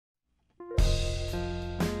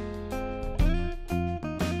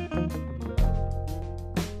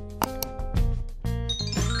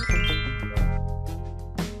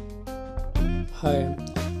Hi,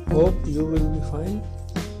 hope you will be fine.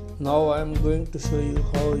 Now I am going to show you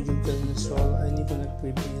how you can install AnyConnect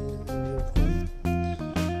VPN in your phone.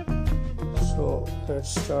 So let's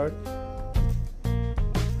start.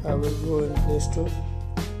 I will go in Play Store.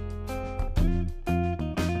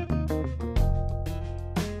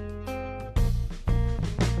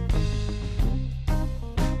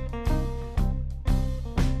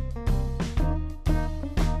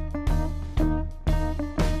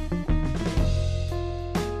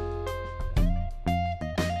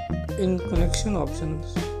 In connection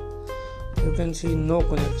options, you can see no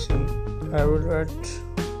connection. I will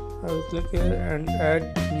click here and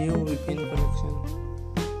add new VPN connection.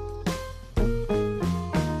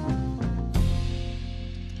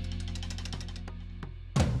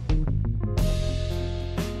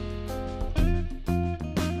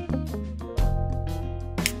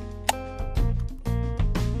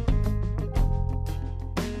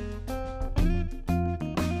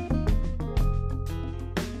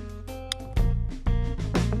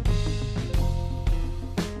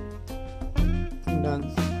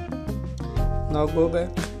 Done. Now go back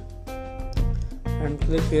and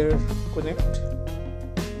click here connect.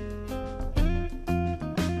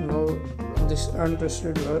 Now this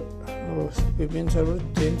untrusted VPN server,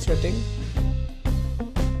 change setting.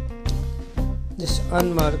 This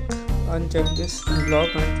uncheck this block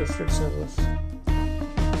untrusted servers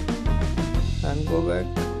and go back,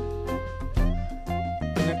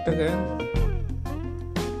 connect again,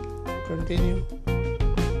 continue.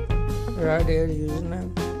 Right here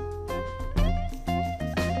username.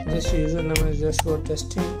 This username is just for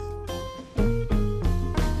testing.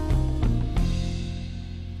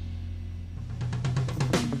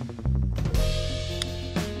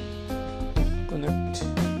 Connect.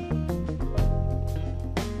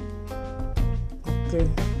 Okay.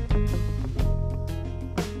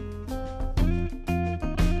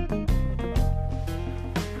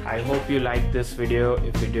 I hope you like this video.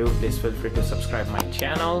 If you do, please feel free to subscribe my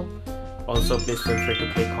channel. Also, please feel free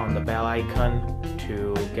to click on the bell icon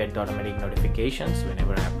to get the automatic notifications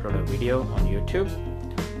whenever I upload a video on YouTube.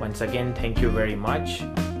 Once again, thank you very much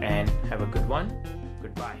and have a good one.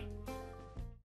 Goodbye.